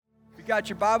got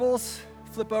your Bibles,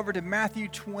 flip over to Matthew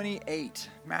 28.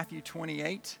 Matthew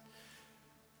 28.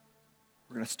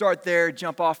 We're going to start there,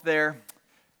 jump off there.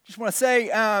 Just want to say,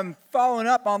 following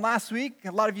up on last week,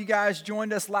 a lot of you guys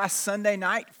joined us last Sunday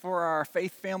night for our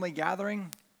faith family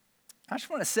gathering. I just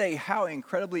want to say how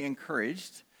incredibly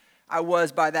encouraged I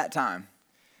was by that time.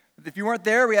 If you weren't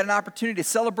there, we had an opportunity to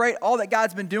celebrate all that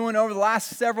God's been doing over the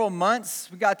last several months.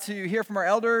 We got to hear from our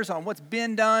elders on what's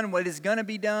been done, what is going to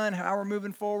be done, how we're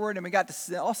moving forward, and we got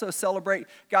to also celebrate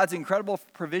God's incredible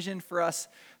provision for us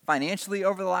financially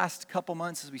over the last couple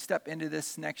months as we step into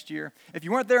this next year. If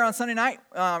you weren't there on Sunday night,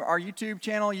 our YouTube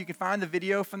channel, you can find the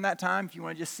video from that time if you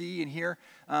want to just see and hear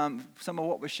some of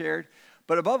what was shared.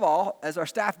 But above all, as our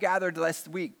staff gathered last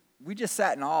week, we just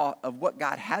sat in awe of what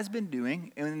God has been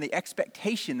doing and the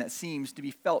expectation that seems to be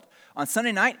felt on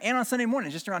Sunday night and on Sunday morning,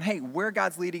 just around, hey, where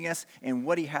God's leading us and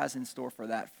what he has in store for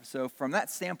that. So from that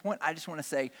standpoint, I just want to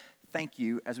say thank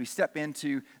you as we step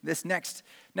into this next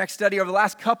study over the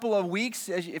last couple of weeks.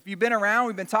 If you've been around,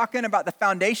 we've been talking about the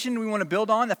foundation we want to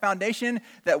build on, the foundation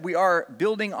that we are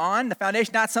building on. The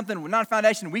foundation, not a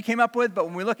foundation we came up with, but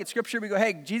when we look at Scripture, we go,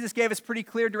 hey, Jesus gave us pretty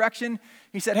clear direction.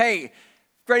 He said, hey,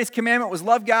 greatest commandment was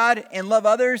love God and love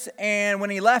others. And when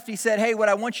he left, he said, hey, what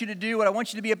I want you to do, what I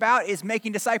want you to be about is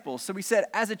making disciples. So we said,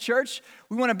 as a church,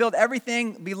 we want to build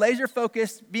everything, be laser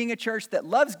focused, being a church that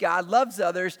loves God, loves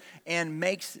others, and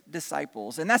makes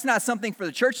disciples. And that's not something for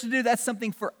the church to do. That's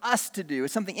something for us to do.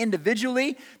 It's something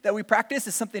individually that we practice.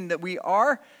 It's something that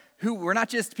we're not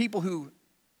just people who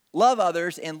love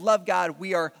others and love God.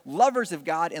 We are lovers of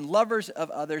God and lovers of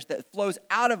others that flows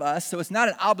out of us. So it's not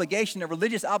an obligation, a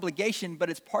religious obligation, but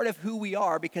it's part of who we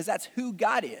are because that's who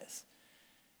God is.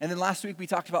 And then last week we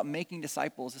talked about making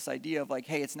disciples, this idea of like,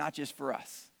 hey, it's not just for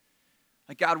us.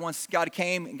 Like God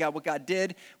came and what God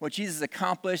did, what Jesus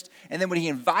accomplished, and then what he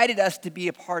invited us to be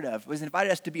a part of,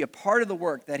 invited us to be a part of the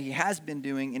work that he has been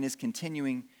doing and is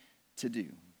continuing to do.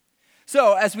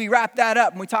 So as we wrap that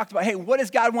up and we talked about, hey, what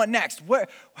does God want next?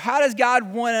 How does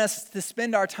God want us to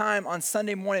spend our time on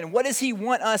Sunday morning? What does he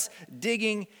want us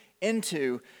digging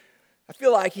into? I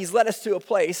feel like he's led us to a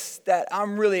place that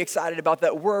I'm really excited about,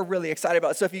 that we're really excited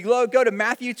about. So if you go to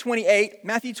Matthew 28,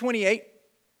 and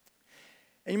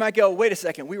you might go, wait a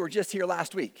second, we were just here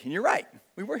last week. And you're right,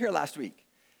 we were here last week.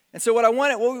 And so what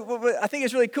I think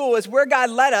is really cool is where God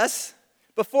led us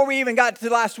before we even got to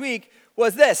last week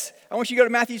was this. I want you to go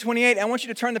to Matthew 28. I want you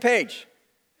to turn the page.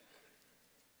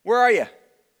 Where are you?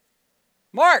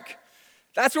 Mark.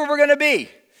 That's where we're going to be.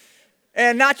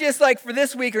 And not just like for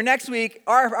this week or next week.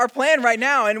 Our plan right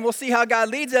now, and we'll see how God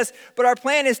leads us, but our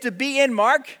plan is to be in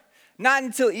Mark, not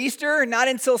until Easter, not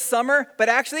until summer, but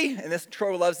actually, and this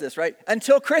Troy loves this, right?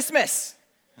 Until Christmas.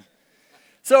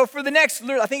 So for the next,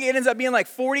 I think it ends up being like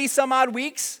 40 some odd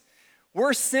weeks.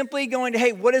 We're simply going to,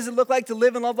 hey, what does it look like to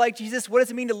live and love like Jesus? What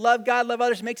does it mean to love God, love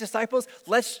others, make disciples?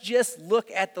 Let's just look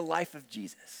at the life of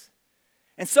Jesus.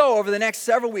 And so over the next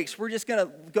several weeks, we're just going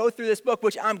to go through this book,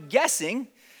 which I'm guessing,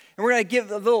 and we're going to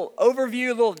give a little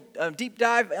overview, a little deep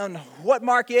dive on what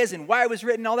Mark is and why it was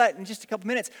written, all that in just a couple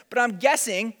minutes. But I'm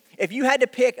guessing if you had to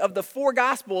pick of the four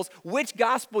Gospels, which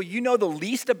Gospel you know the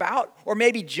least about or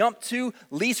maybe jump to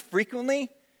least frequently,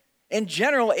 in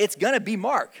general, it's going to be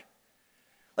Mark.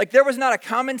 Like there was not a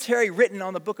commentary written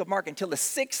on the book of Mark until the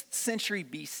 6th century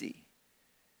BC.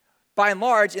 By and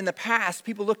large, in the past,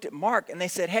 people looked at Mark and they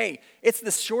said, hey, it's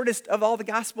the shortest of all the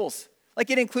Gospels. Like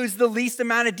it includes the least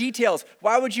amount of details.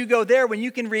 Why would you go there when you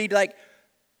can read like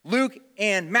Luke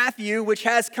and Matthew, which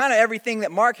has kind of everything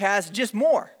that Mark has, just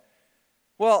more?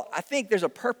 Well, I think there's a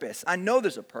purpose. I know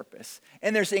there's a purpose.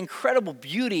 And there's incredible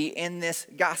beauty in this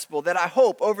gospel that I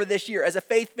hope over this year as a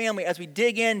faith family, as we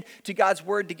dig into God's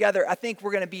word together, I think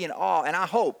we're going to be in awe. And I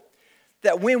hope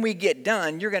that when we get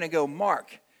done, you're going to go,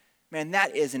 Mark, man,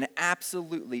 that is an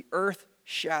absolutely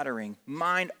earth-shattering,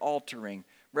 mind-altering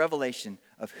revelation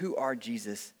of who our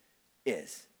Jesus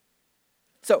is.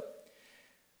 So,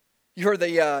 you've heard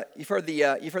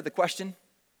the question,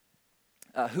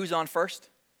 who's on first?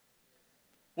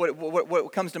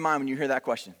 What comes to mind when you hear that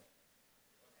question?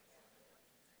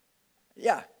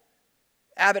 Yeah.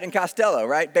 Abbott and Costello,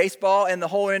 right? Baseball and the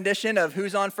whole rendition of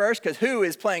who's on first, because who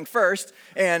is playing first,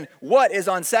 and what is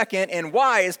on second, and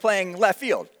why is playing left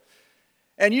field.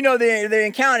 And you know the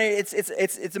encounter,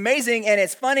 it's amazing, and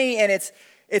it's funny, and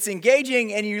it's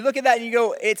engaging, and you look at that and you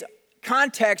go, it's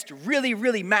context really,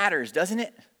 really matters, doesn't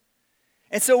it?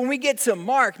 And so when we get to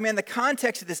Mark, man, the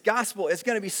context of this gospel is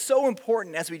going to be so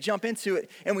important as we jump into it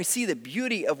and we see the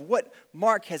beauty of what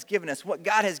Mark has given us, what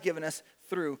God has given us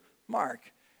through Mark.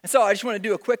 And so I just want to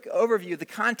do a quick overview of the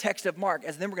context of Mark,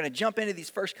 as then we're going to jump into these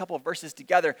first couple of verses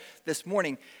together this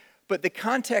morning. but the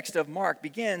context of Mark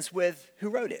begins with who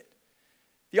wrote it.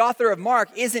 The author of Mark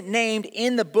isn't named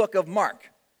in the book of Mark.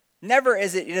 Never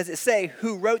does it say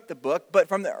who wrote the book, but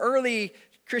from the early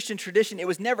Christian tradition, it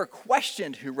was never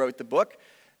questioned who wrote the book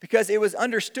because it was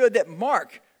understood that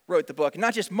Mark wrote the book. And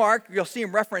not just Mark, you'll see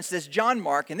him referenced as John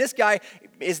Mark. And this guy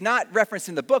is not referenced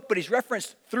in the book, but he's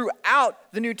referenced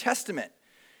throughout the New Testament.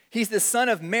 He's the son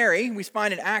of Mary. We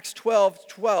find in Acts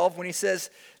 12:12 when he says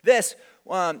this.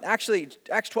 Acts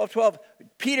 12:12,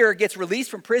 Peter gets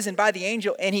released from prison by the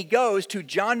angel, and he goes to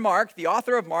John Mark, the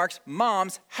author of Mark's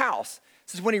mom's house.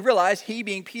 This is when he realized, he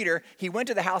being Peter, he went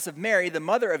to the house of Mary, the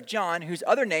mother of John, whose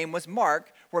other name was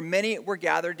Mark, where many were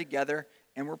gathered together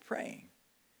and were praying.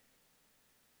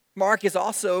 Mark is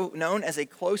also known as a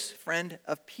close friend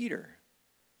of Peter.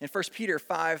 In 1 Peter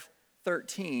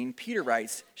 5:13, Peter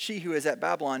writes, "She who is at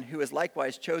Babylon, who is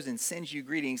likewise chosen, sends you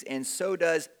greetings, and so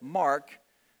does Mark,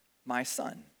 my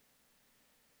son."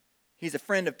 He's a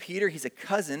friend of Peter. He's a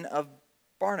cousin of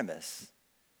Barnabas,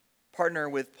 partner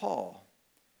with Paul.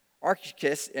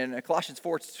 Archicus, in Colossians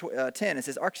 4:10, it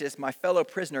says, "Archicus, my fellow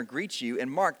prisoner, greets you, and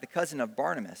Mark, the cousin of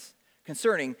Barnabas.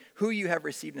 Concerning who you have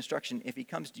received instruction, if he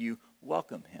comes to you,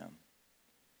 welcome him."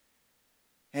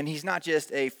 And he's not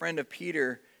just a friend of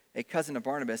Peter, a cousin of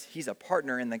Barnabas. He's a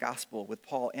partner in the gospel with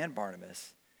Paul and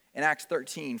Barnabas. In Acts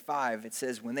 13:5, it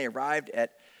says, "When they arrived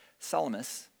at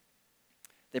Salamis,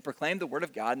 they proclaimed the word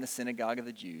of God in the synagogue of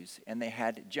the Jews, and they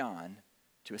had John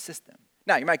to assist them."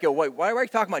 Now, you might go, why are we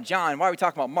talking about John? Why are we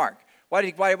talking about Mark?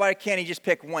 Why can't he just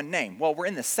pick one name? Well, we're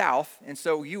in the South, and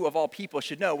so you of all people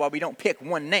should know why we don't pick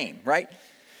one name, right?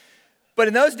 But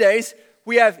in those days,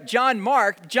 we have John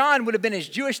Mark. John would have been his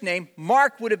Jewish name.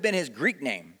 Mark would have been his Greek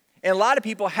name. And a lot of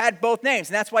people had both names,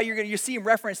 and that's why you see him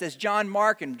referenced as John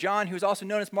Mark, and John, who was also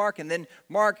known as Mark, and then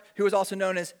Mark, who was also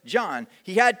known as John.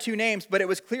 He had two names, but it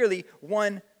was clearly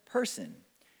one person.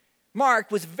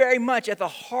 Mark was very much at the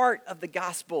heart of the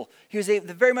gospel. He was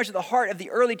very much at the heart of the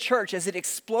early church as it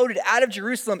exploded out of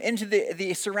Jerusalem into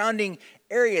the surrounding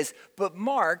areas. But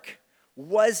Mark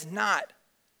was not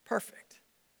perfect.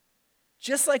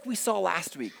 Just like we saw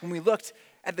last week when we looked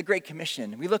at the Great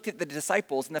Commission, we looked at the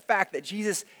disciples and the fact that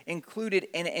Jesus included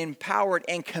and empowered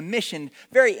and commissioned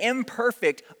very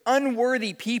imperfect,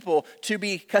 unworthy people to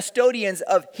be custodians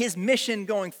of his mission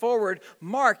going forward.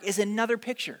 Mark is another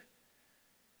picture.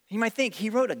 You might think he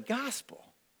wrote a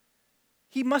gospel.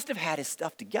 He must have had his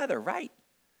stuff together, right?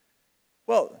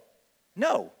 Well,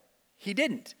 no, he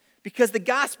didn't. Because the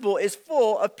gospel is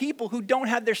full of people who don't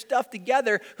have their stuff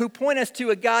together, who point us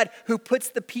to a God who puts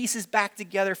the pieces back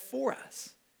together for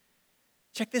us.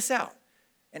 Check this out.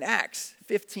 In Acts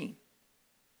 15,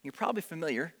 you're probably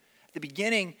familiar. At the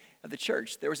beginning of the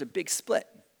church, there was a big split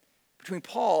between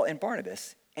Paul and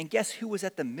Barnabas. And guess who was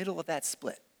at the middle of that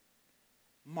split?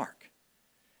 Mark.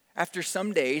 After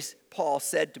some days, Paul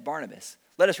said to Barnabas,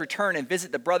 "Let us return and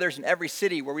visit the brothers in every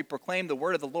city where we proclaim the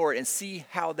word of the Lord and see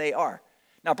how they are."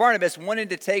 Now Barnabas wanted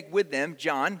to take with them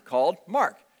John, called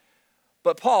Mark.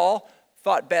 But Paul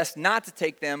thought best not to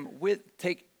take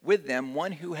with them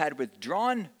one who had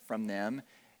withdrawn from them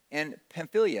in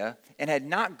Pamphylia and had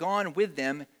not gone with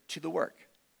them to the work.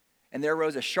 And there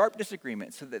arose a sharp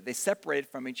disagreement so that they separated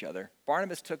from each other.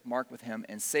 Barnabas took Mark with him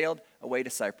and sailed away to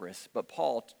Cyprus, but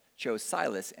Paul chose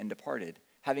Silas and departed,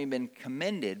 having been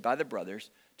commended by the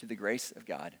brothers to the grace of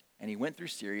God. And he went through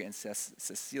Syria and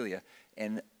Cilicia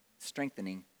and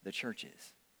strengthening the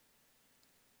churches.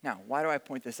 Now, why do I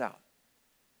point this out?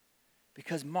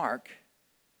 Because Mark,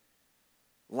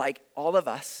 like all of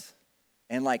us,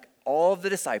 and like all of the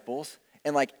disciples,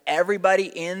 and like everybody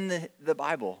in the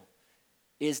Bible,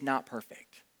 is not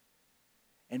perfect.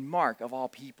 And Mark, of all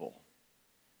people,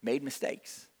 made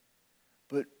mistakes.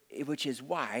 Which is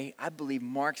why I believe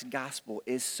Mark's gospel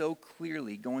is so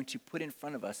clearly going to put in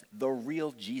front of us the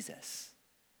real Jesus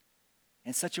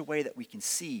in such a way that we can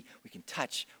see, we can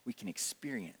touch, we can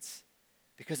experience.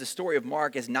 Because the story of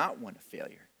Mark is not one of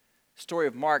failure. The story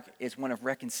of Mark is one of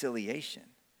reconciliation.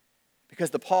 Because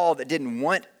the Paul that didn't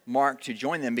want Mark to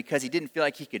join them because he didn't feel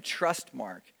like he could trust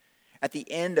Mark, at the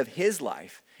end of his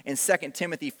life, in 2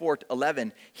 Timothy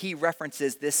 4:11, he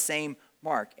references this same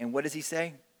Mark. And what does he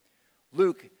say?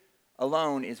 "Luke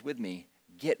alone is with me.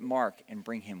 Get Mark and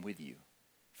bring him with you,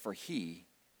 for he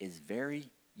is very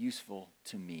useful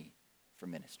to me for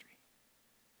ministry."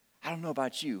 I don't know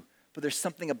about you, but there's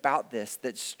something about this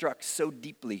that struck so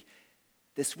deeply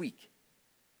this week.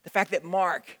 The fact that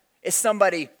Mark is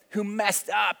somebody who messed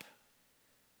up,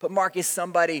 but Mark is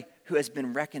somebody who has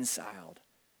been reconciled.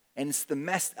 And it's the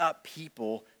messed up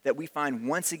people that we find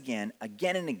once again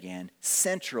and again,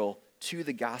 central to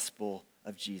the gospel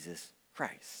of Jesus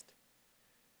Christ.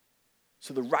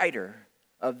 So the writer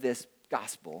of this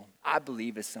gospel, I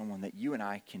believe, is someone that you and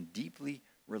I can deeply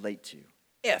relate to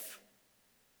if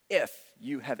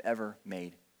you have ever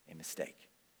made a mistake.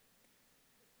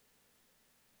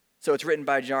 So it's written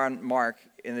by John Mark,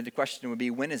 and the question would be,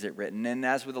 when is it written? And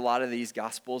as with a lot of these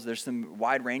gospels, there's some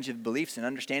wide range of beliefs and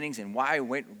understandings and why,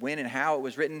 when, and how it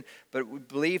was written, but we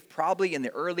believe probably in the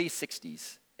early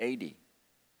 60s AD.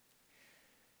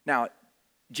 Now,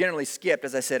 generally skipped,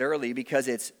 as I said earlier, because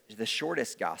it's the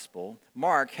shortest gospel.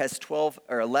 Mark has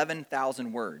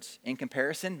 11,000 words. In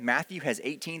comparison, Matthew has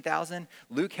 18,000,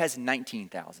 Luke has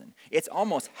 19,000. It's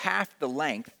almost half the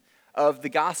length of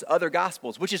the other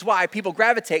gospels, which is why people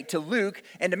gravitate to Luke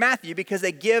and to Matthew, because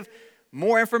they give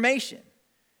more information.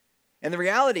 And the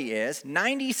reality is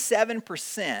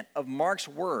 97% of Mark's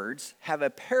words have a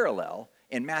parallel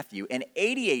in Matthew, and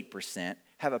 88%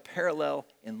 have a parallel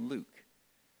in Luke,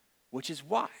 which is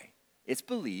why it's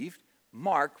believed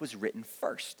Mark was written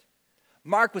first.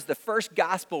 Mark was the first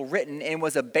gospel written and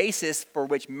was a basis for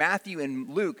which Matthew and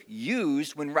Luke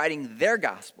used when writing their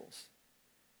gospels.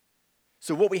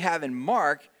 So what we have in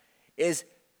Mark is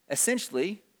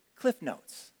essentially Cliff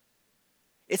Notes.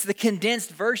 It's the condensed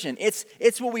version.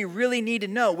 It's what we really need to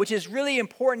know, which is really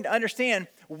important to understand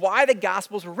why the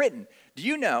Gospels were written. Do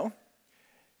you know,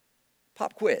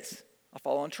 pop quiz, I'll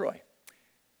follow on Troy.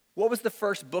 What was the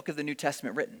first book of the New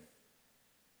Testament written?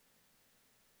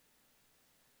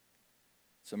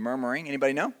 Some murmuring.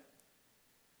 Anybody know?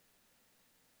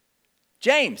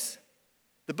 James,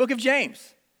 the book of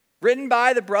James. Written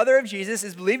by the brother of Jesus,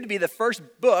 is believed to be the first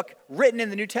book written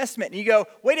in the New Testament. And you go,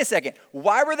 wait a second,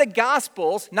 why were the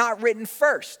Gospels not written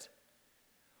first?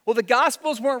 Well, the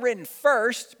Gospels weren't written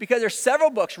first because there's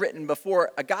several books written before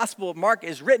a Gospel of Mark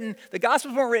is written. The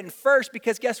Gospels weren't written first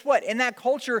because guess what? In that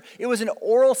culture, it was an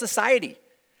oral society.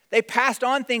 They passed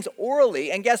on things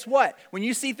orally, and guess what? When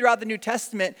you see throughout the New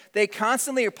Testament, they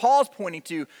constantly, or Paul's pointing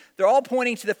to, they're all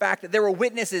pointing to the fact that there were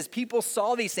witnesses, people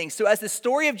saw these things. So as the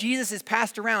story of Jesus is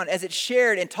passed around, as it's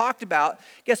shared and talked about,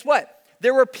 guess what?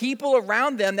 There were people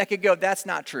around them that could go, that's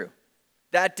not true.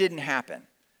 That didn't happen.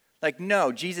 Like,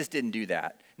 no, Jesus didn't do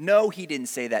that. No, he didn't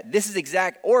say that. This is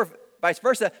exact, or vice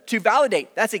versa, to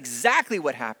validate. That's exactly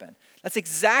what happened. That's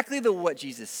exactly what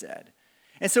Jesus said.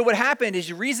 And so what happened is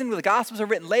the reason the Gospels are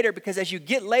written later, because as you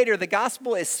get later, the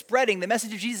gospel is spreading, the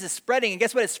message of Jesus is spreading, and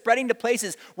guess what? It's spreading to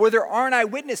places where there aren't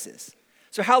eyewitnesses.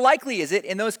 So how likely is it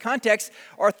in those contexts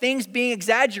are things being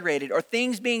exaggerated, or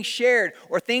things being shared,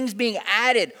 or things being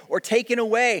added or taken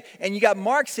away? And you got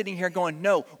Mark sitting here going,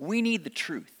 no, we need the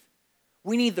truth.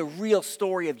 We need the real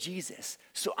story of Jesus,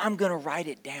 so I'm going to write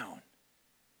it down.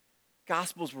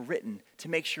 Gospels were written to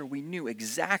make sure we knew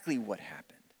exactly what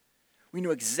happened. We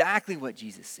knew exactly what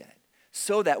Jesus said,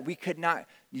 so that we could not,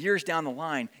 years down the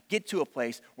line, get to a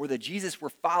place where the Jesus we're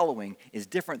following is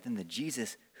different than the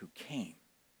Jesus who came.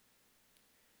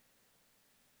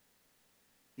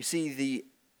 You see,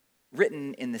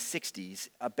 written in the 60s,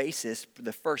 a basis for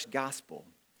the first gospel,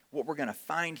 what we're going to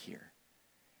find here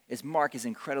is Mark is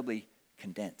incredibly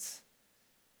condensed.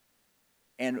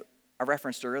 And I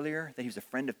referenced earlier that he was a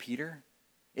friend of Peter.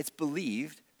 It's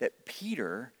believed that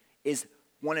Peter is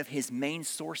one of his main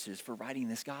sources for writing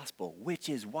this gospel, which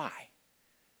is why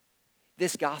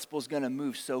this gospel is going to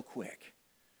move so quick.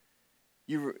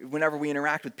 Whenever we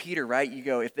interact with Peter, right, you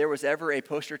go, if there was ever a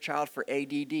poster child for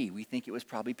ADD, we think it was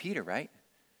probably Peter, right?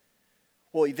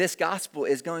 Well, this gospel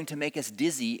is going to make us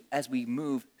dizzy as we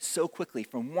move so quickly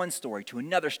from one story to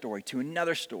another story to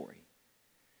another story.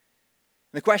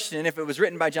 The question, if it was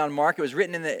written by John Mark, it was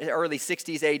written in the early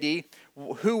 60s AD,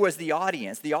 who was the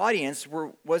audience? The audience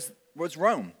was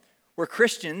Rome, were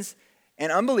Christians and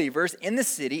unbelievers in the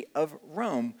city of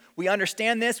Rome. We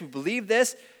understand this, we believe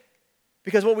this,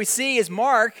 because what we see is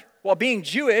Mark, while being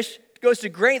Jewish, goes to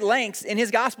great lengths in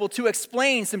his gospel to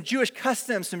explain some Jewish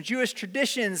customs, some Jewish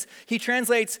traditions. He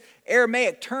translates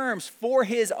Aramaic terms for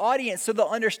his audience so they'll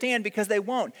understand, because they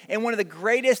won't. And one of the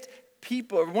greatest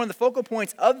people, one of the focal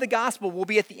points of the gospel will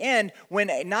be at the end when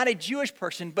not a Jewish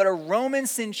person, but a Roman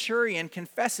centurion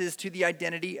confesses to the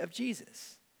identity of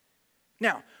Jesus.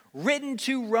 Now, written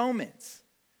to Romans,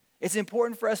 it's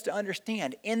important for us to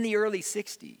understand in the early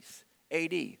 60s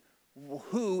AD,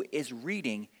 who is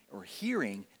reading or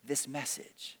hearing this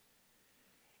message.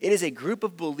 It is a group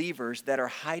of believers that are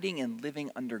hiding and living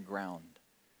underground.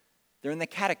 They're in the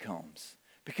catacombs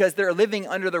because they're living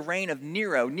under the reign of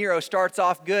Nero. Nero starts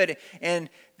off good, and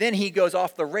then he goes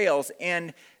off the rails.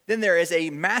 And then there is a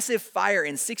massive fire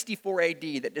in 64 AD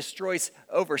that destroys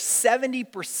over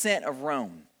 70% of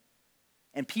Rome.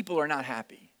 And people are not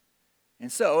happy.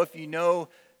 And so if you know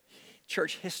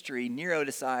church history, Nero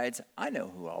decides, I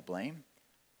know who I'll blame.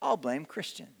 I'll blame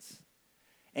Christians.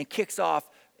 And kicks off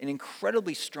an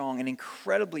incredibly strong and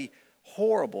incredibly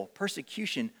horrible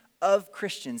persecution of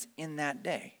Christians in that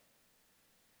day.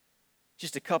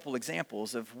 Just a couple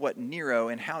examples of what Nero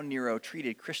and how Nero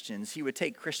treated Christians. He would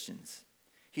take Christians,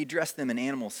 he dressed them in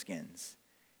animal skins,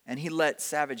 and he let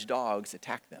savage dogs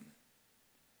attack them.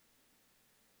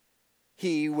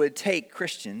 He would take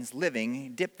Christians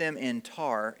living, dip them in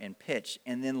tar and pitch,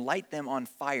 and then light them on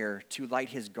fire to light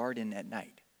his garden at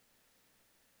night.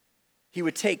 He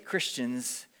would take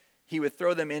Christians, he would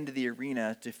throw them into the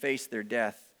arena to face their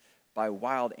death by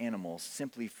wild animals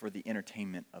simply for the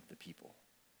entertainment of the people.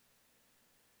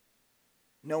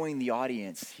 Knowing the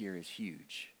audience here is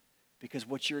huge, because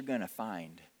what you're going to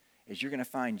find is you're going to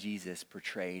find Jesus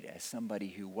portrayed as somebody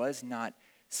who was not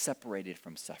separated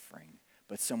from suffering,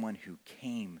 but someone who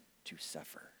came to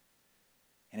suffer.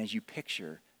 And as you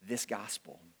picture this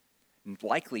gospel,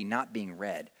 likely not being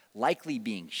read, likely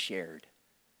being shared,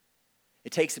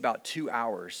 it takes about 2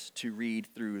 hours to read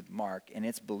through Mark, and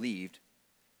it's believed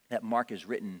that Mark is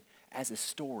written as a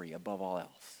story above all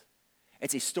else.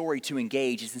 It's a story to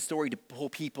engage. It's a story to pull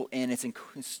people in. It's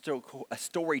a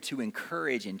story to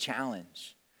encourage and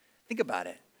challenge. Think about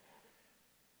it.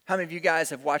 How many of you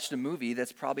guys have watched a movie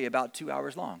that's probably about 2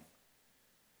 hours long?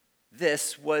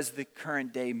 This was the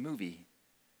current day movie.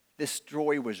 This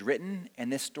story was written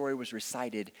and this story was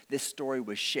recited. This story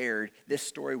was shared. This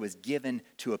story was given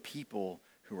to a people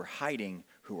who were hiding,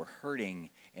 who were hurting,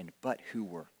 but who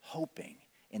were hoping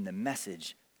in the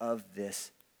message of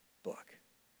this book.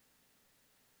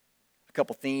 A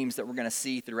couple themes that we're going to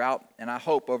see throughout, and I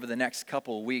hope over the next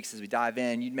couple of weeks as we dive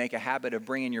in, you'd make a habit of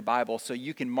bringing your Bible so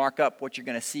you can mark up what you're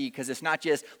going to see, because it's not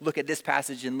just look at this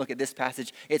passage and look at this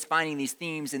passage. It's finding these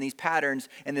themes and these patterns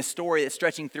and this story that's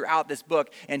stretching throughout this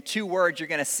book. And 2 words you're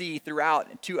going to see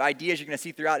throughout, 2 ideas you're going to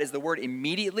see throughout is the word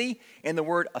immediately and the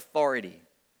word authority.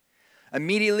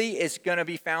 Immediately is going to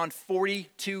be found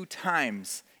 42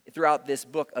 times throughout this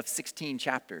book of 16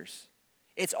 chapters.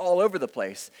 It's all over the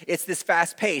place. It's this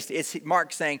fast-paced. It's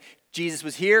Mark saying, Jesus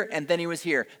was here, and then he was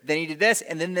here. Then he did this,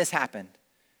 and then this happened.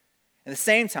 At the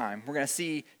same time, we're going to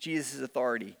see Jesus'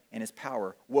 authority and his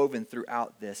power woven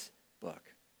throughout this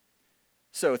book.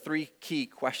 So 3 key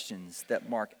questions that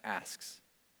Mark asks.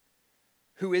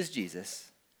 Who is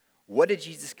Jesus? What did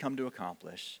Jesus come to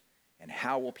accomplish? And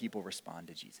how will people respond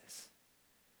to Jesus?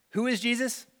 Who is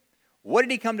Jesus? What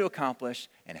did he come to accomplish,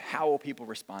 and how will people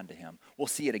respond to him? We'll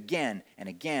see it again and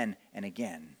again and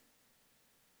again.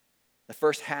 The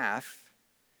first half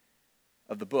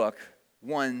of the book,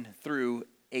 1 through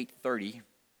 8:30,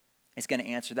 is going to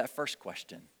answer that first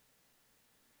question.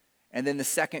 And then the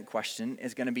second question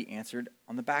is going to be answered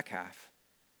on the back half.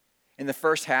 In the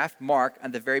first half, Mark,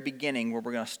 at the very beginning, where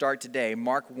we're going to start today,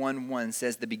 Mark 1:1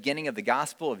 says, the beginning of the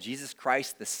gospel of Jesus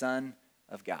Christ, the Son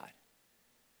of God.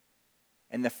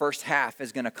 And the first half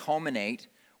is going to culminate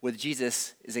with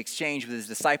Jesus' exchange with his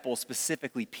disciples,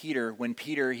 specifically Peter. When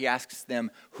Peter, he asks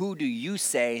them, who do you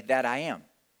say that I am?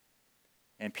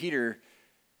 And Peter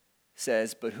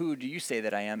says, but who do you say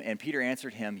that I am? And Peter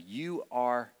answered him, you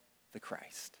are the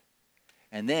Christ.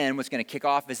 And then what's going to kick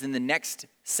off is in the next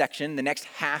section, the next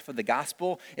half of the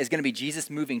gospel, is going to be Jesus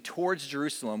moving towards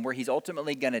Jerusalem, where he's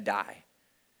ultimately going to die.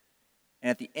 And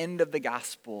at the end of the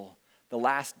gospel, the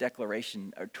last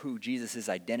declaration to Jesus'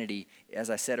 identity, as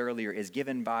I said earlier, is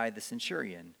given by the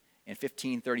centurion in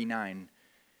 1539.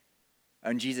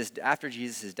 And after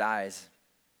Jesus dies,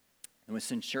 and when the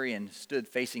centurion stood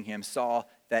facing him, saw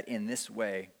that in this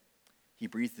way he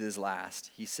breathed his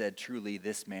last, he said, truly,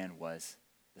 this man was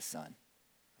the Son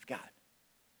of God.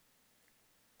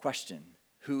 Question,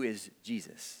 who is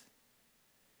Jesus?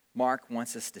 Mark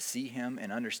wants us to see him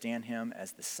and understand him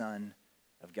as the Son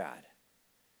of God.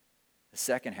 The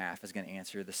second half is going to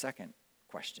answer the second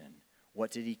question.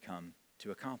 What did he come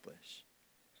to accomplish?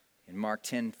 In Mark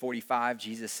 10:45,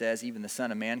 Jesus says, even the Son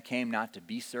of Man came not to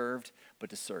be served, but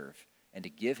to serve, and to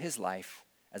give his life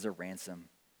as a ransom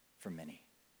for many.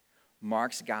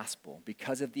 Mark's gospel,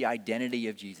 because of the identity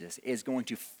of Jesus, is going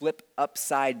to flip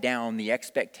upside down the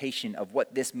expectation of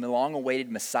what this long-awaited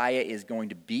Messiah is going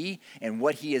to be and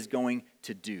what he is going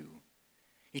to do.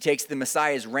 He takes the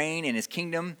Messiah's reign and his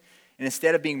kingdom, and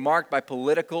instead of being marked by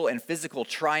political and physical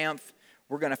triumph,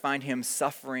 we're going to find him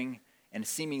suffering and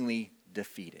seemingly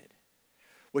defeated.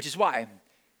 Which is why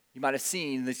you might have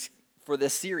seen this, for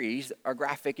this series, our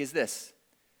graphic is this.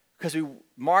 Because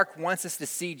Mark wants us to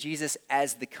see Jesus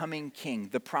as the coming king,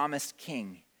 the promised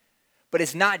king. But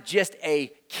it's not just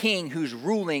a king who's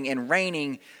ruling and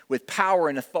reigning with power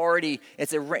and authority.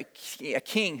 It's a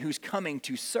king who's coming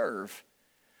to serve.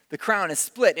 The crown is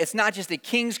split. It's not just a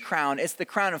king's crown, it's the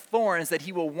crown of thorns that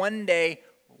he will one day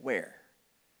wear.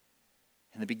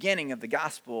 And the beginning of the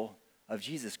gospel of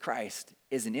Jesus Christ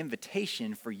is an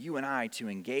invitation for you and I to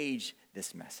engage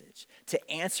this message,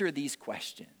 to answer these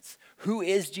questions. Who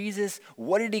is Jesus?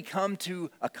 What did he come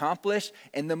to accomplish?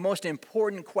 And the most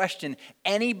important question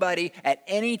anybody at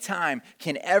any time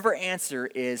can ever answer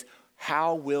is,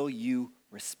 how will you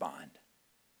respond?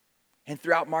 And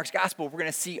throughout Mark's gospel, we're going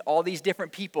to see all these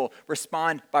different people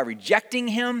respond by rejecting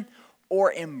him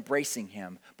or embracing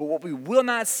him. But what we will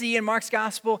not see in Mark's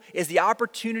gospel is the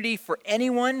opportunity for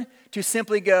anyone to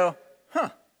simply go,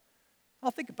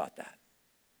 I'll think about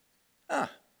that.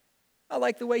 I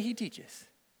like the way he teaches.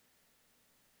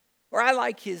 Or I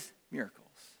like his miracles.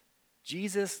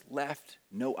 Jesus left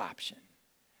no option.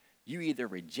 You either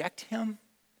reject him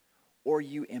or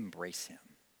you embrace him.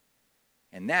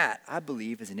 And that, I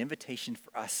believe, is an invitation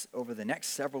for us over the next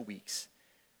several weeks.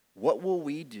 What will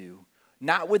we do?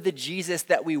 Not with the Jesus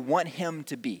that we want him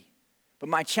to be, but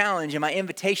my challenge and my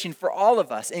invitation for all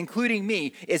of us, including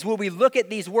me, is will we look at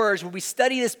these words, will we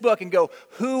study this book and go,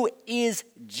 who is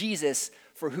Jesus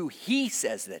for who he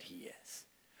says that he is?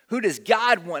 Who does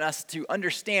God want us to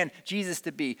understand Jesus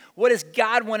to be? What does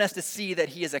God want us to see that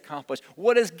he has accomplished?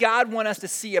 What does God want us to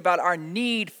see about our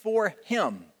need for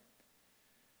him?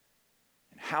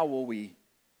 How will we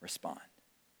respond?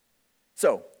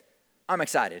 So, I'm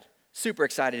excited, super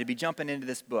excited to be jumping into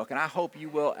this book, and I hope you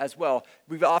will as well.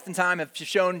 We've oftentimes have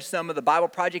shown some of the Bible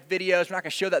Project videos. We're not going to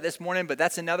show that this morning, but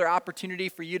that's another opportunity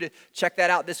for you to check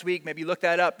that out this week. Maybe look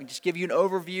that up and just give you an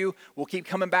overview. We'll keep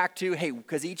coming back to,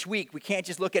 because each week we can't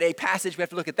just look at a passage. We have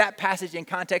to look at that passage in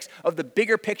context of the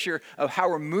bigger picture of how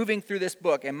we're moving through this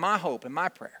book. And my hope and my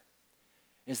prayer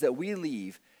is that we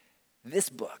leave this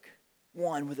book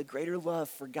one with a greater love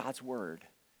for God's word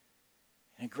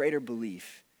and a greater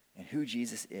belief in who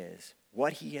Jesus is,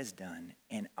 what he has done,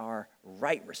 and our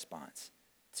right response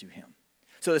to him.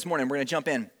 So this morning, we're going to jump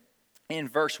in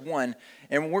verse 1,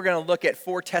 and we're going to look at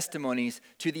 4 testimonies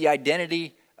to the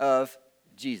identity of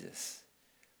Jesus.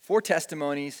 4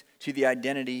 testimonies to the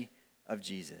identity of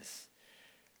Jesus.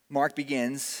 Mark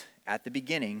begins at the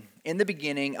beginning, in the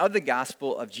beginning of the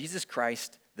gospel of Jesus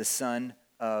Christ, the Son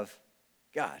of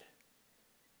God.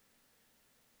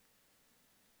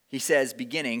 He says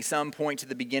beginning. Some point to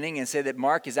the beginning and say that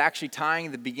Mark is actually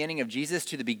tying the beginning of Jesus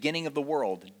to the beginning of the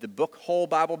world. The whole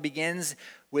Bible begins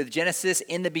with Genesis.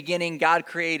 In the beginning, God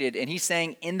created. And he's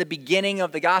saying in the beginning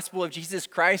of the gospel of Jesus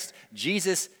Christ,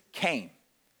 Jesus came.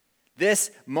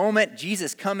 This moment,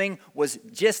 Jesus coming, was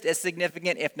just as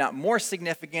significant, if not more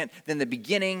significant, than the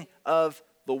beginning of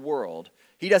the world.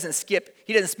 He doesn't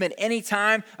spend any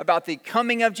time about the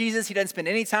coming of Jesus. He doesn't spend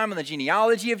any time on the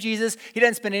genealogy of Jesus. He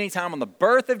doesn't spend any time on the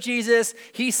birth of Jesus.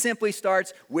 He simply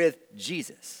starts with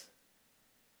Jesus.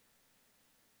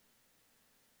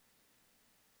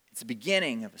 It's the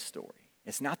beginning of a story.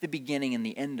 It's not the beginning and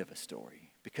the end of a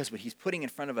story, because what he's putting in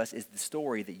front of us is the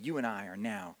story that you and I are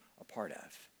now a part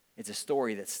of. It's a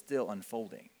story that's still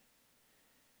unfolding.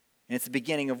 And it's the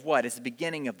beginning of what? It's the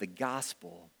beginning of the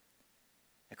gospel.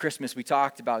 At Christmas, we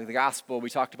talked about the gospel. We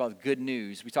talked about good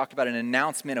news. We talked about an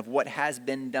announcement of what has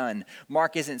been done.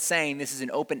 Mark isn't saying this is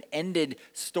an open-ended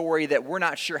story that we're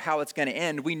not sure how it's going to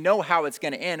end. We know how it's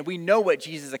going to end. We know what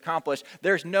Jesus accomplished.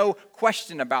 There's no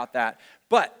question about that.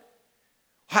 But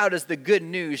how does the good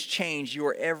news change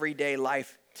your everyday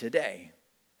life today?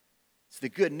 It's the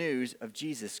good news of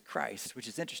Jesus Christ, which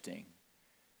is interesting.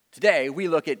 Today, we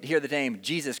hear the name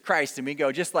Jesus Christ, and we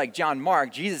go, just like John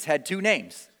Mark, Jesus had 2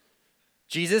 names.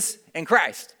 Jesus and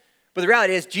Christ. But the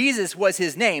reality is, Jesus was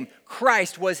his name.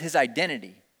 Christ was his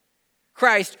identity.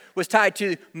 Christ was tied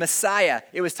to Messiah.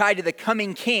 It was tied to the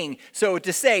coming king. So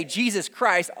to say Jesus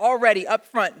Christ, already up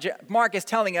front, Mark is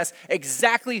telling us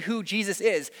exactly who Jesus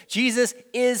is. Jesus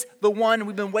is the one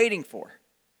we've been waiting for.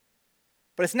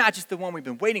 But it's not just the one we've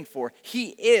been waiting for.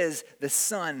 He is the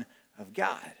Son of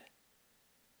God.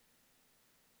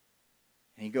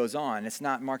 And he goes on. It's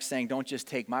not Mark saying, don't just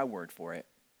take my word for it.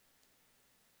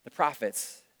 The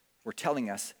prophets were telling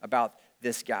us about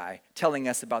this guy, telling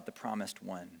us about the promised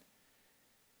one.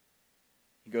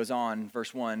 He goes on,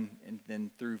 verse 1, and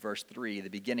then through verse 3, the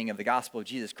beginning of the gospel of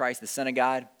Jesus Christ, the Son of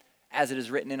God. As it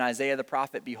is written in Isaiah the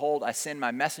prophet, behold, I send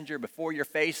my messenger before your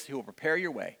face who will prepare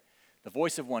your way. The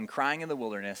voice of one crying in the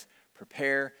wilderness,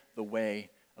 prepare the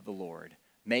way of the Lord.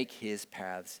 Make his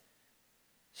paths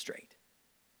straight.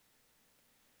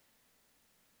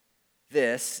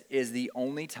 This is the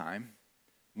only time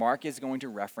Mark is going to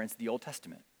reference the Old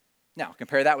Testament. Now,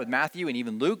 compare that with Matthew and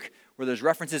even Luke, where there's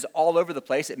references all over the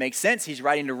place. It makes sense. He's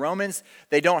writing to Romans.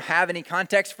 They don't have any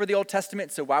context for the Old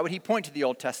Testament, so why would he point to the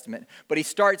Old Testament? But he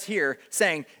starts here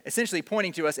saying, essentially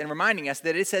pointing to us and reminding us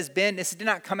that this did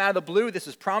not come out of the blue. This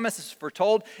was promised, this was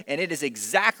foretold, and it is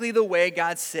exactly the way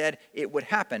God said it would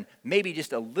happen, maybe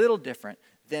just a little different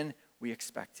than we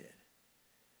expected.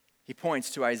 He points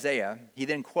to Isaiah. He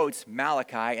then quotes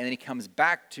Malachi, and then he comes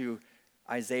back to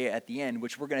Isaiah at the end,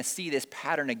 which we're going to see this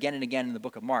pattern again and again in the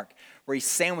book of Mark, where he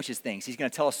sandwiches things. He's going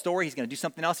to tell a story. He's going to do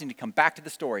something else. He's going to come back to the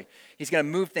story. He's going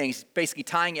to move things, basically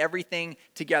tying everything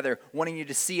together, wanting you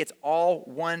to see it's all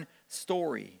one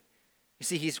story. You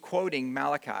see, he's quoting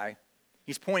Malachi.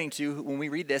 He's pointing to, when we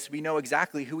read this, we know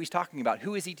exactly who he's talking about.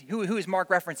 Who is Mark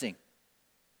referencing?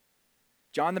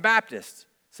 John the Baptist.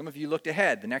 Some of you looked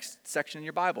ahead, the next section in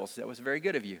your Bibles. That was very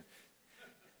good of you.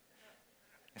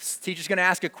 If the teacher's going to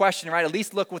ask a question, right, at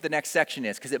least look what the next section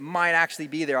is, because it might actually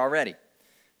be there already,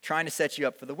 trying to set you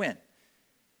up for the win.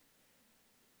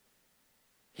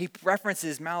 He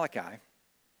references Malachi,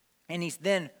 and he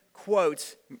then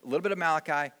quotes a little bit of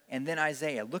Malachi and then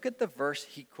Isaiah. Look at the verse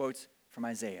he quotes from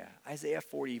Isaiah. Isaiah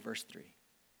 40, verse 3.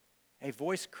 A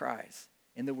voice cries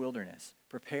in the wilderness,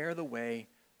 prepare the way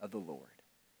of the Lord.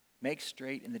 Make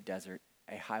straight in the desert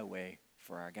a highway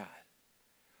for our God.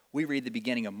 We read the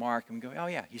beginning of Mark and we go, oh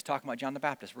yeah, he's talking about John the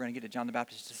Baptist. We're going to get to John the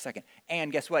Baptist in just a second. And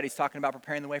guess what? He's talking about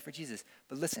preparing the way for Jesus.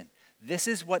 But listen, this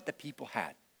is what the people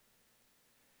had.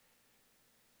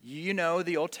 You know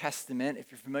the Old Testament.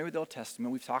 If you're familiar with the Old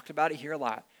Testament, we've talked about it here a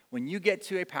lot. When you get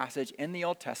to a passage in the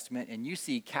Old Testament and you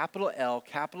see capital L,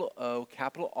 capital O,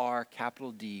 capital R,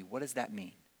 capital D, what does that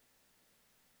mean?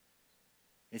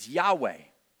 It's Yahweh.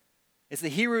 It's the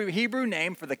Hebrew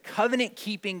name for the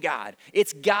covenant-keeping God.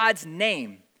 It's God's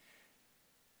name.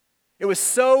 It was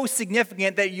so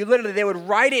significant that they would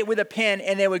write it with a pen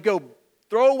and they would go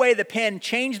throw away the pen,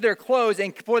 change their clothes,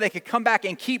 and before they could come back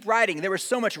and keep writing. There was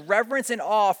so much reverence and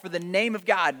awe for the name of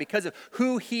God because of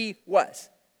who he was.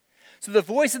 So the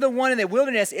voice of the one in the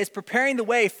wilderness is preparing the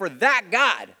way for that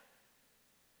God.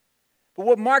 But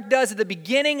what Mark does at the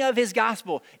beginning of his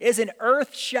gospel is an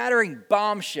earth-shattering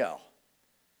bombshell.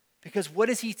 Because what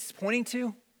is he pointing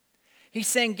to? He's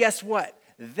saying, guess what?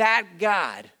 That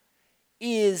God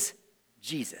is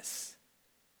Jesus.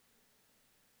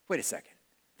 Wait a second.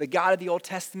 The God of the Old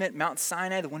Testament, Mount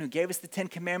Sinai, the one who gave us the 10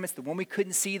 Commandments, the one we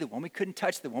couldn't see, the one we couldn't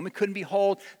touch, the one we couldn't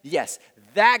behold. Yes,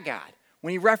 that God.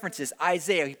 When he references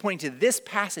Isaiah, he's pointing to this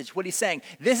passage. What he's saying,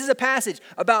 this is a passage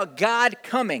about God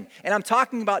coming. And I'm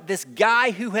talking about this guy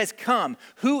who has come.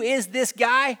 Who is this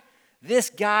guy?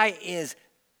 This guy is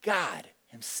God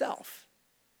himself.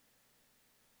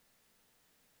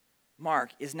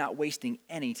 Mark is not wasting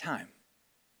any time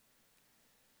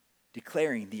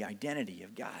declaring the identity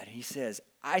of God. He says,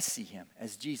 I see him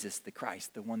as Jesus the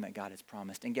Christ, the one that God has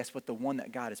promised. And guess what? The one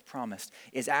that God has promised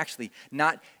is actually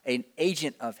not an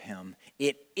agent of him.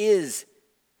 It is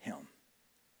him.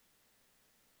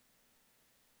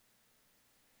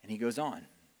 And he goes on.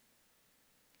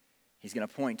 He's going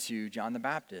to point to John the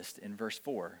Baptist in verse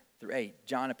 4 through 8.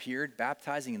 John appeared,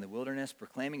 baptizing in the wilderness,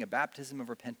 proclaiming a baptism of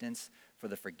repentance for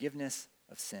the forgiveness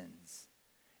of sins.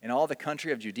 And all the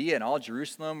country of Judea and all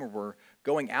Jerusalem were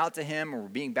going out to him or were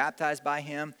being baptized by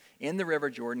him in the river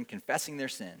Jordan, confessing their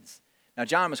sins. Now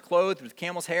John was clothed with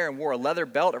camel's hair and wore a leather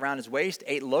belt around his waist,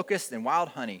 ate locusts and wild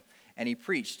honey. And he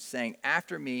preached, saying,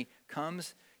 after me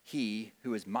comes he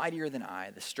who is mightier than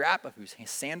I, the strap of whose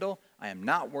sandal I am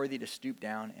not worthy to stoop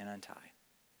down and untie.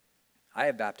 I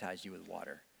have baptized you with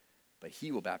water, but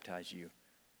he will baptize you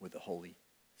with the Holy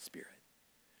Spirit.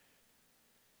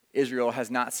 Israel has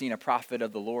not seen a prophet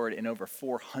of the Lord in over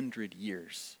 400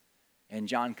 years. And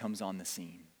John comes on the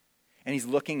scene. And he's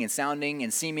looking and sounding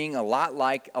and seeming a lot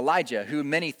like Elijah, who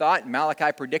many thought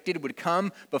Malachi predicted would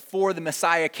come before the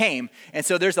Messiah came. And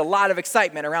so there's a lot of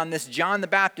excitement around this John the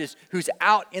Baptist who's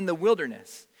out in the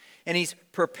wilderness. And he's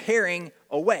preparing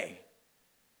a way.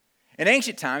 In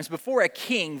ancient times, before a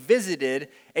king visited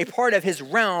a part of his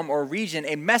realm or region,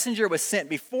 a messenger was sent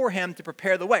before him to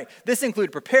prepare the way. This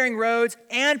included preparing roads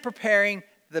and preparing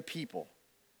the people.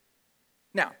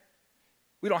 Now,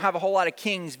 we don't have a whole lot of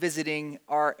kings visiting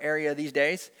our area these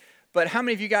days, but how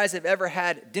many of you guys have ever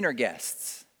had dinner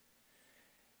guests?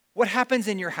 What happens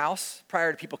in your house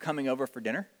prior to people coming over for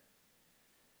dinner?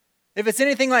 If it's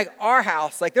anything like our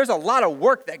house, there's a lot of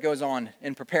work that goes on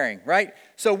in preparing, right?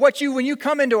 So when you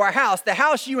come into our house, the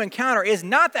house you encounter is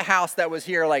not the house that was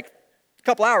here a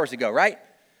couple hours ago, right?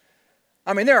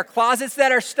 I mean, there are closets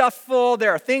that are stuffed full.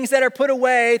 There are things that are put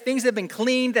away, things that have been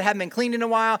cleaned that haven't been cleaned in a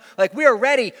while. We are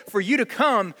ready for you to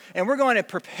come, and we're going to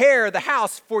prepare the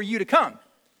house for you to come.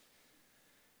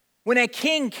 When a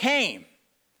king came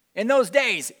in those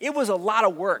days, it was a lot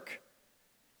of work.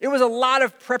 It was a lot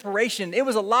of preparation. It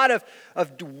was a lot of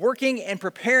working and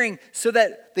preparing so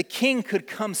that the king could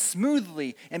come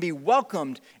smoothly and be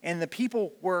welcomed and the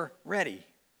people were ready.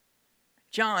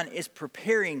 John is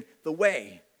preparing the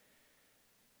way,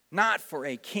 not for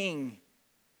a king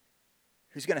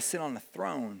who's going to sit on a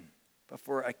throne, but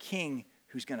for a king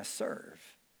who's going to serve.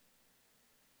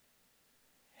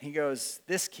 He goes,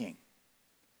 this king,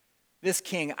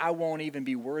 I won't even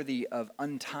be worthy of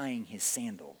untying his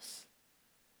sandals.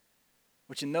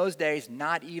 Which in those days,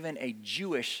 not even a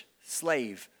Jewish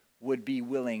slave would be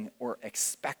willing or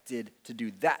expected to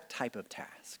do that type of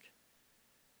task.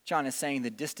 John is saying the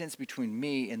distance between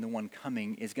me and the one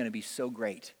coming is going to be so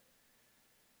great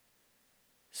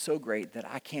that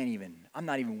I'm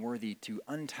not even worthy to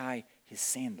untie his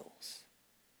sandals.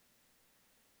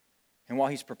 And while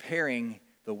he's preparing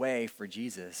the way for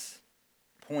Jesus,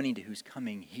 pointing to who's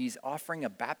coming, he's offering a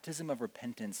baptism of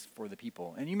repentance for the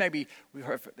people. And you maybe,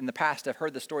 in the past, have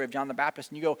heard the story of John the Baptist,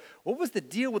 and you go, what was the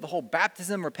deal with the whole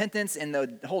baptism, repentance, and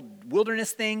the whole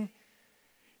wilderness thing?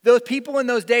 Those people in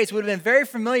those days would have been very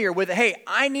familiar with, hey,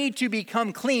 I need to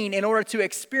become clean in order to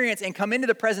experience and come into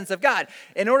the presence of God.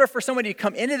 In order for somebody to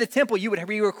come into the temple, you would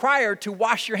be required to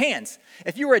wash your hands.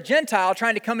 If you were a Gentile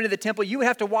trying to come into the temple, you would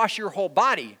have to wash your whole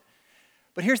body.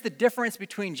 But here's the difference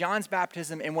between John's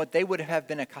baptism and what they would have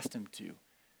been accustomed to.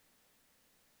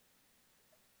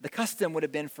 The custom would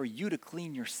have been for you to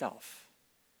clean yourself.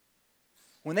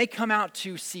 When they come out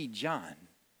to see John,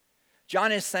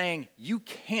 John is saying, you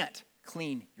can't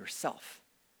clean yourself.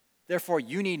 Therefore,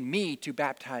 you need me to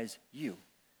baptize you.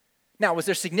 Now, was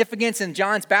there significance in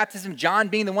John's baptism, John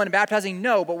being the one baptizing?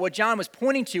 No, but what John was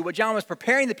pointing to, what John was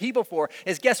preparing the people for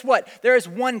is, guess what? There is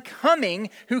one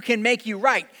coming who can make you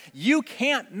right. You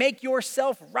can't make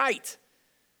yourself right.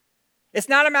 It's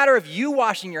not a matter of you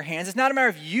washing your hands. It's not a matter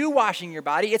of you washing your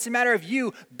body. It's a matter of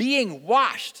you being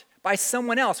washed by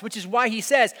someone else, which is why he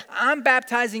says, I'm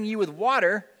baptizing you with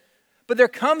water, but there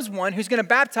comes one who's going to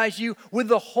baptize you with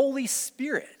the Holy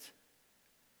Spirit.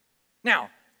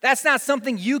 Now, that's not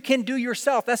something you can do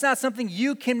yourself. That's not something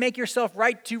you can make yourself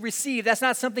right to receive. That's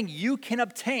not something you can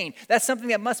obtain. That's something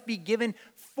that must be given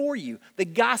for you. The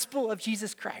gospel of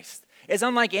Jesus Christ is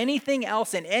unlike anything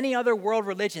else in any other world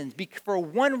religion for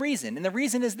one reason, and the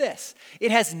reason is this. It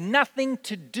has nothing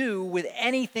to do with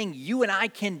anything you and I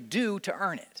can do to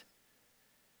earn it.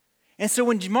 And so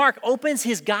when Mark opens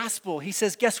his gospel, he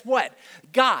says, guess what?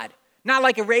 God, not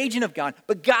like a agent of God,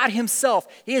 but God himself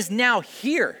is now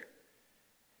here.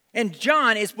 And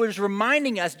John was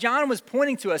reminding us, John was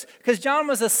pointing to us, because John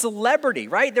was a celebrity,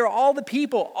 right? There are all the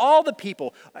people,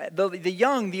 the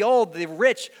young, the old, the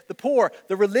rich, the poor,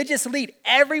 the religious elite.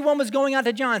 Everyone was going out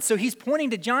to John. So he's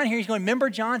pointing to John here. He's going, remember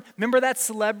John? Remember that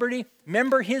celebrity?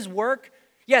 Remember his work?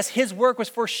 Yes, his work was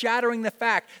foreshadowing the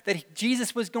fact that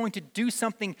Jesus was going to do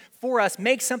something for us,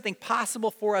 make something possible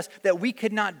for us that we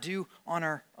could not do on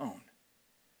our own.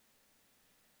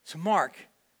 So Mark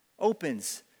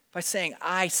opens by saying,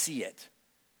 I see it.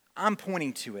 I'm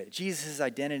pointing to it. Jesus'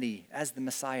 identity as the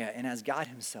Messiah and as God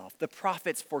himself. The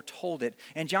prophets foretold it,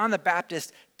 and John the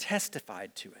Baptist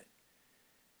testified to it.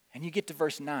 And you get to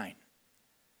verse 9.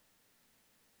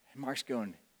 And Mark's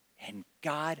going, and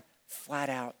God flat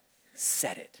out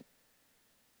said it.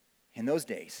 In those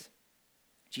days,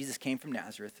 Jesus came from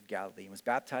Nazareth of Galilee and was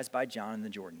baptized by John in the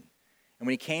Jordan. And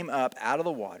when he came up out of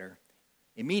the water,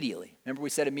 immediately, remember we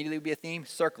said immediately would be a theme?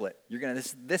 Circle it.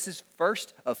 This is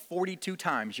first of 42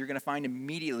 times you're going to find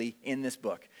immediately in this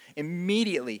book.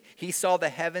 Immediately, he saw the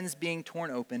heavens being torn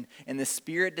open and the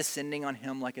Spirit descending on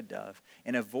him like a dove.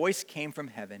 And a voice came from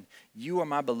heaven, you are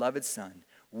my beloved Son.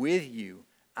 With you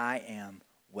I am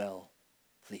well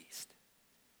pleased.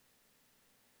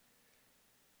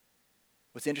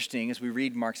 What's interesting as we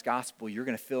read Mark's gospel, you're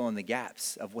going to fill in the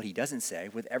gaps of what he doesn't say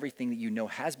with everything that you know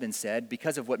has been said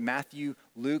because of what Matthew,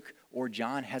 Luke, or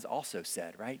John has also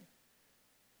said, right?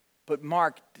 But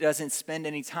Mark doesn't spend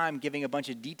any time giving a bunch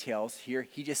of details here.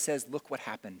 He just says, look what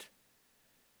happened.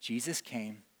 Jesus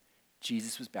came,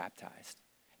 Jesus was baptized.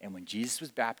 And when Jesus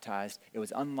was baptized, it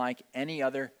was unlike any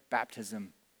other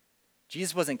baptism.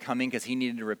 Jesus wasn't coming because he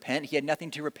needed to repent. He had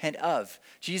nothing to repent of.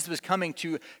 Jesus was coming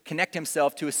to connect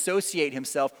himself, to associate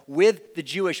himself with the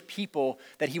Jewish people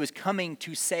that he was coming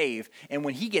to save. And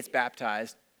when he gets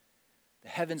baptized, the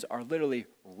heavens are literally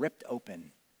ripped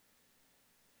open.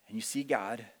 And you see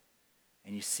God,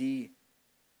 and you see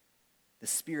the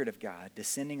Spirit of God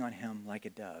descending on him like a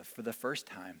dove. For the first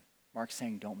time, Mark's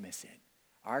saying, don't miss it.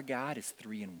 Our God is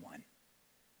 3 in 1.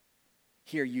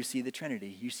 Here you see the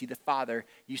Trinity, you see the Father,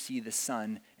 you see the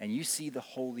Son, and you see the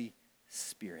Holy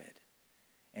Spirit.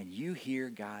 and you hear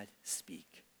God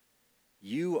speak,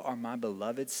 "You are my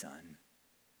beloved Son.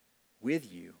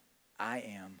 With you I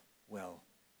am well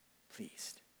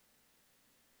pleased."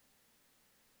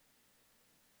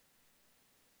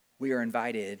 We are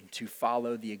invited to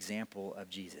follow the example of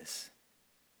Jesus,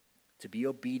 to be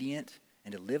obedient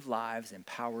and to live lives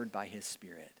empowered by his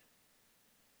Spirit.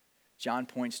 John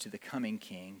points to the coming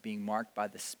King being marked by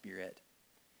the Spirit,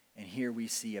 and here we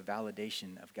see a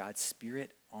validation of God's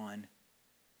Spirit on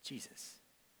Jesus.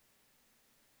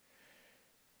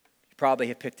 You probably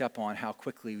have picked up on how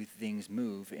quickly things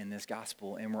move in this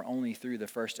gospel, and we're only through the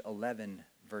first 11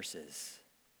 verses.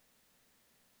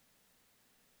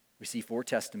 We see 4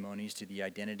 testimonies to the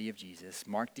identity of Jesus: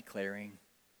 Mark declaring,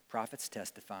 prophets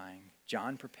testifying,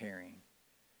 John preparing,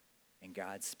 and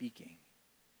God speaking.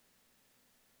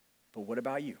 But what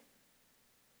about you?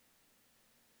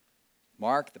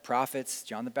 Mark, the prophets,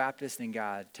 John the Baptist, and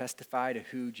God testify to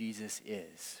who Jesus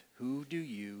is. Who do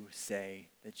you say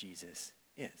that Jesus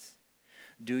is?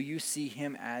 Do you see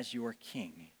him as your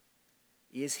king?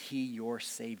 Is he your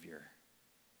Savior?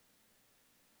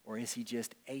 Or is he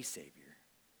just a Savior?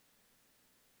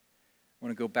 I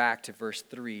want to go back to verse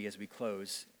 3 as we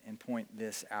close and point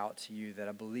this out to you that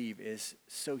I believe is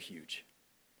so huge.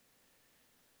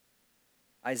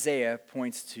 Isaiah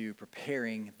points to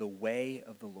preparing the way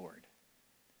of the Lord.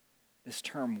 This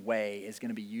term "way" is going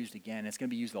to be used again. It's going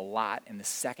to be used a lot in the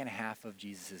second half of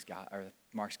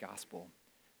Mark's gospel,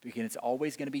 because it's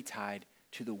always going to be tied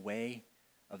to the way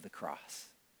of the cross.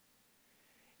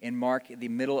 In the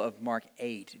middle of Mark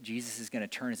 8, Jesus is going to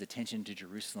turn his attention to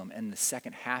Jerusalem, and the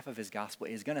second half of his gospel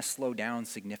is going to slow down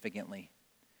significantly.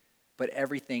 But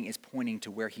everything is pointing to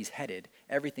where he's headed.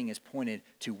 Everything is pointed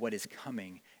to what is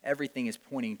coming. Everything is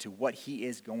pointing to what he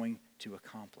is going to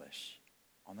accomplish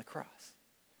on the cross.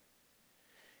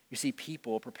 You see,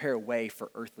 people prepare a way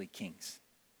for earthly kings,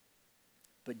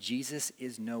 but Jesus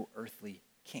is no earthly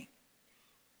king.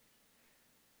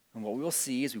 And what we will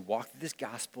see as we walk through this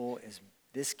gospel is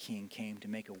this king came to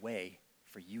make a way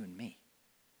for you and me.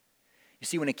 You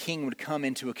see, when a king would come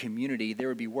into a community, there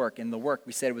would be work, and the work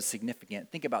we said was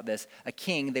significant. Think about this. A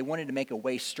king, they wanted to make a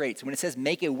way straight. So when it says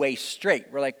make a way straight,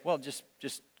 we're like, well, just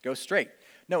go straight.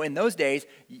 No, in those days,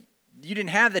 you didn't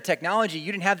have the technology,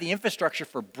 you didn't have the infrastructure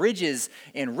for bridges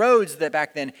and roads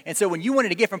back then. And so when you wanted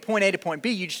to get from point A to point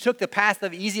B, you just took the path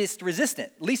of least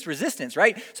resistance,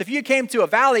 right? So if you came to a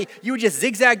valley, you would just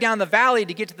zigzag down the valley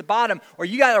to get to the bottom, or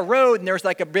you got a road and there was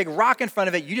like a big rock in front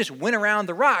of it, you just went around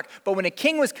the rock. But when a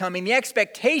king was coming, the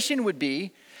expectation would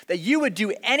be that you would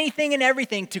do anything and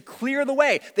everything to clear the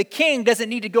way. The king doesn't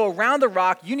need to go around the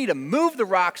rock, you need to move the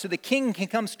rock so the king can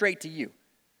come straight to you.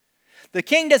 The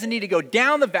king doesn't need to go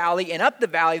down the valley and up the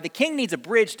valley. The king needs a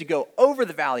bridge to go over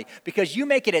the valley, because you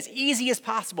make it as easy as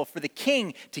possible for the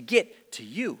king to get to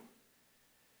you.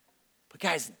 But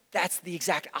guys, that's the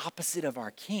exact opposite of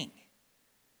our king.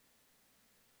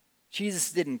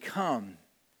 Jesus didn't come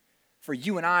for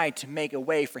you and I to make a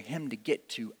way for him to get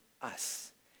to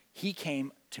us. He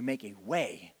came to make a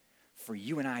way for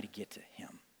you and I to get to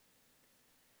him.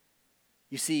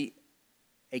 You see,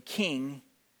 a king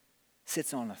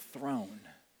sits on a throne.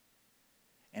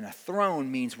 And a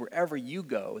throne means wherever you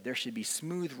go, there should be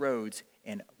smooth roads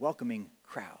and welcoming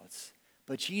crowds.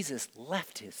 But Jesus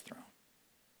left his throne.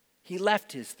 He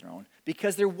left his throne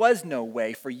because there was no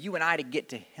way for you and I to get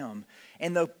to him.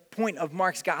 And the point of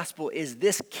Mark's gospel is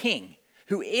this king,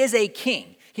 who is a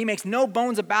king. He makes no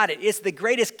bones about it. It's the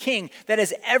greatest king that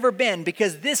has ever been,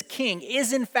 because this king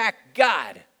is in fact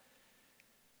God.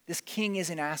 This king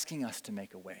isn't asking us to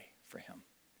make a way for him.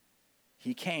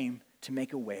 He came to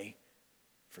make a way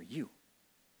for you.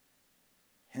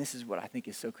 And this is what I think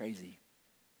is so crazy.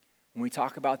 When we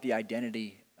talk about the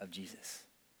identity of Jesus,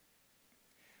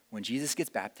 when Jesus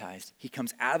gets baptized, he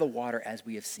comes out of the water as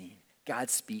we have seen. God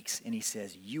speaks and he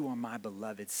says, "You are my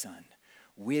beloved Son.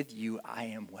 With you I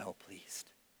am well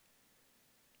pleased."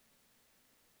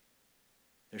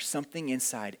 There's something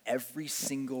inside every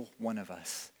single one of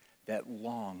us that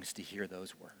longs to hear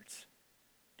those words.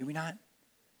 Do we not?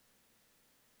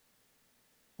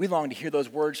 We long to hear those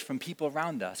words from people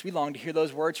around us. We long to hear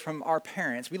those words from our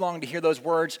parents. We long to hear those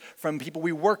words from people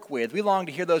we work with. We long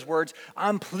to hear those words,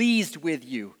 "I'm pleased with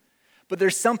you." But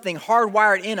there's something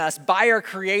hardwired in us by our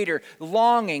Creator,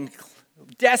 longing,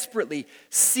 desperately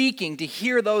seeking to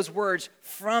hear those words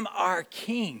from our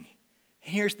King.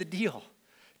 And here's the deal.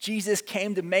 Jesus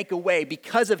came to make a way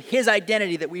because of his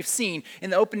identity that we've seen in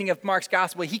the opening of Mark's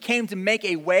gospel. He came to make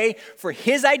a way for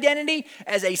his identity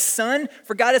as a son,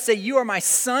 for God to say, "You are my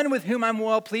son with whom I'm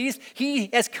well pleased." He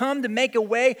has come to make a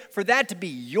way for that to be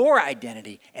your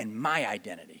identity and my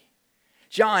identity.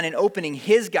 John, in opening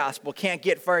his gospel, can't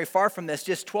get very far from this.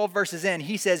 Just 12 verses in,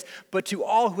 he says, "But to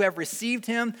all who have received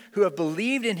him, who have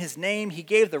believed in his name, he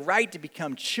gave the right to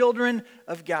become children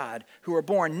of God, who are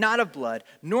born not of blood,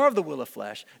 nor of the will of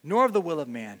flesh, nor of the will of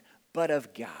man, but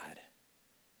of God."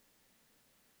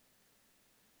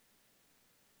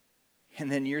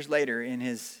 And then years later, in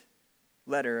his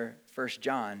letter, 1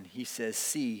 John, he says,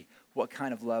 "See what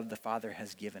kind of love the Father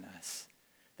has given us,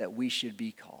 that we should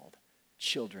be called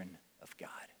children of God."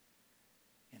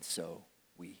 And so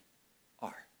we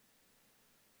are.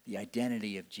 The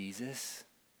identity of Jesus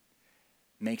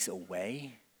makes a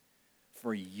way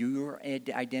for your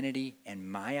identity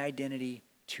and my identity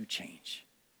to change.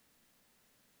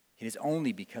 It is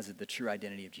only because of the true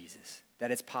identity of Jesus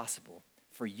that it's possible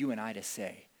for you and I to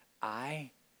say,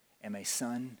 "I am a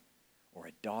son or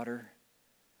a daughter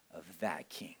of that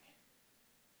King,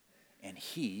 and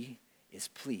he is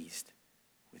pleased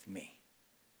with me."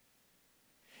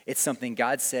 It's something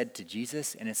God said to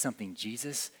Jesus, and it's something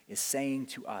Jesus is saying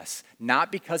to us.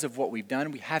 Not because of what we've done.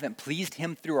 We haven't pleased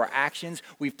him through our actions.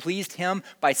 We've pleased him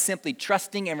by simply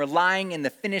trusting and relying in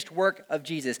the finished work of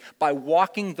Jesus, by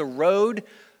walking the road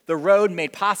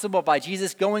made possible by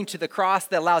Jesus going to the cross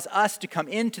that allows us to come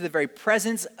into the very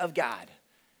presence of God.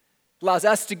 Allows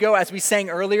us to go, as we sang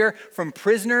earlier, from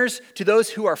prisoners to those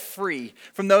who are free,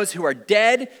 from those who are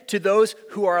dead to those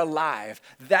who are alive.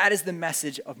 That is the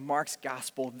message of Mark's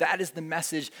gospel. That is the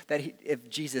message of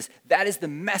Jesus. That is the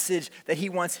message that he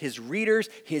wants his readers,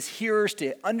 his hearers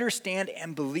to understand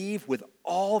and believe with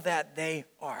all that they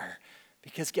are.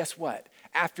 Because guess what?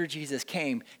 After Jesus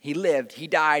came, he lived, he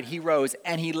died, he rose,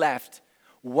 and he left.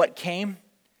 What came?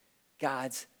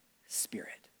 God's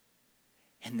Spirit.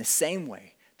 In the same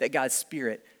way that God's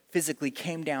Spirit physically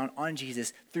came down on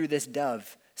Jesus through this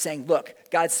dove, saying, look,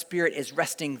 God's Spirit is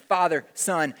resting, Father,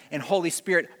 Son, and Holy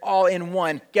Spirit all in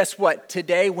one. Guess what?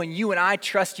 Today, when you and I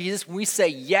trust Jesus, when we say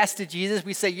yes to Jesus,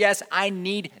 we say, yes, I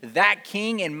need that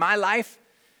King in my life.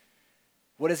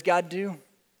 What does God do?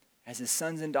 As his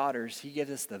sons and daughters, he gives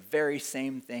us the very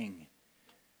same thing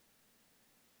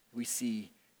we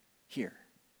see here.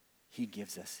 He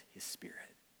gives us his Spirit.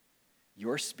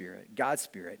 Your spirit, God's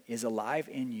Spirit, is alive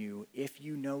in you if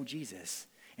you know Jesus.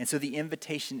 And so the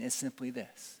invitation is simply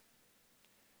this.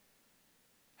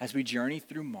 As we journey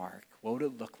through Mark, what would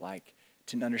it look like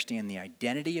to understand the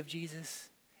identity of Jesus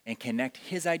and connect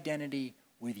his identity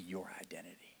with your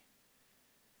identity?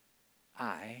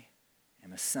 I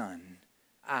am a son.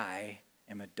 I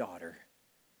am a daughter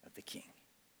of the King.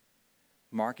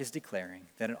 Mark is declaring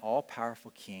that an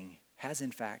all-powerful King has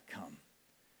in fact come,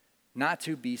 not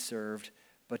to be served,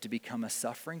 but to become a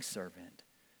suffering servant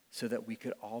so that we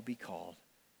could all be called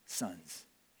sons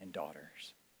and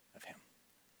daughters of him.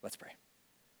 Let's pray.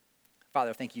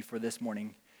 Father, thank you for this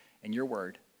morning and your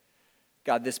word.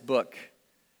 God, this book,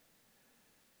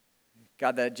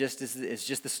 God, that just is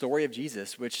just the story of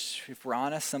Jesus, which, if we're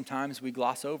honest, sometimes we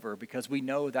gloss over because we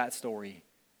know that story,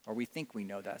 or we think we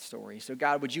know that story. So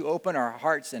God, would you open our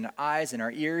hearts and eyes and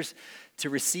our ears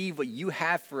to receive what you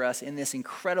have for us in this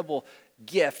incredible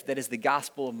gift that is the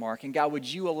Gospel of Mark. And God,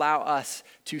 would you allow us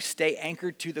to stay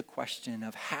anchored to the question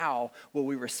of how will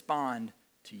we respond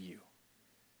to you?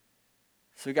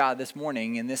 So God, this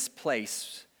morning in this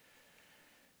place,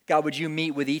 God, would you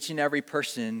meet with each and every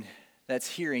person that's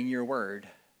hearing your word?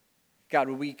 God,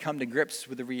 would we come to grips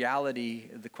with the reality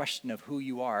of the question of who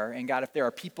you are? And God, if there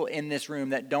are people in this room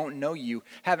that don't know you,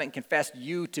 haven't confessed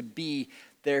you to be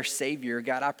their Savior,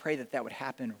 God, I pray that that would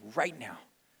happen right now.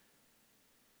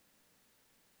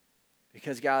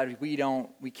 Because God,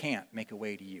 we can't make a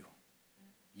way to you.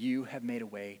 You have made a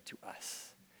way to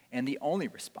us. And the only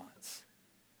response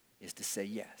is to say,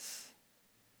 yes,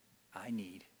 I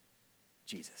need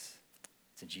Jesus.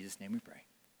 It's in Jesus' name we pray.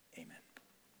 Amen.